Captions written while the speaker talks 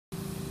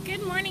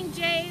Good morning,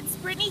 Jay. It's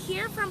Brittany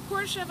here from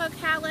Porsche of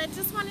Ocala.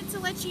 Just wanted to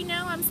let you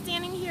know I'm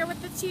standing here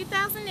with the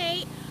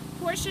 2008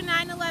 Porsche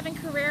 911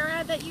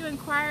 Carrera that you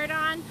inquired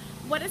on.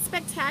 What a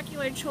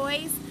spectacular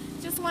choice.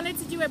 Just wanted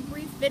to do a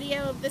brief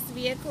video of this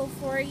vehicle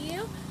for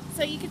you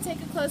so you can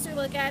take a closer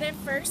look at it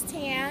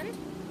firsthand.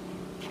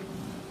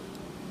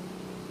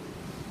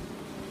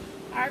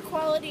 Our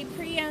quality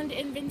pre-owned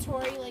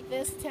inventory like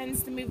this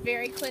tends to move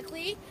very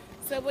quickly,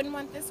 so I wouldn't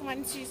want this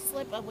one to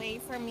slip away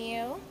from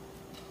you.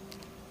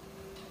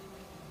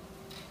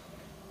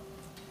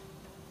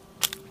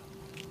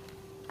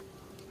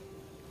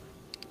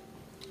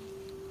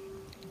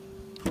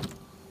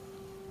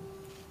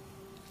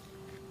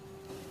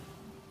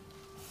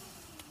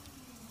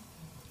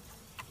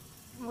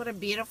 What a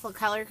beautiful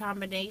color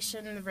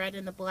combination, the red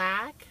and the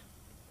black.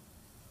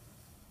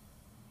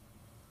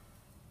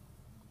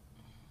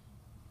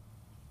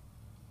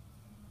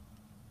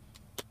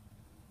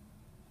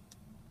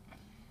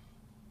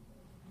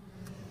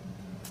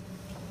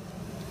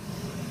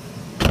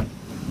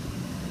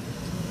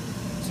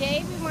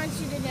 Jay, we want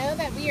you to know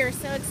that we are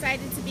so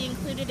excited to be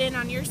included in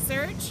on your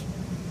search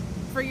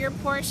for your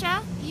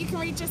Porsche. You can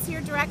reach us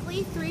here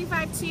directly,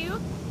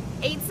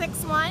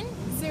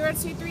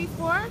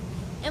 352-861-0234,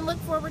 and look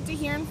forward to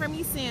hearing from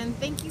you soon.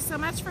 Thank you so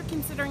much for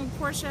considering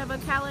Porsche of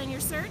Ocala in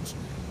your search,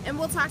 and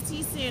we'll talk to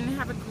you soon.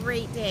 Have a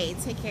great day.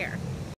 Take care.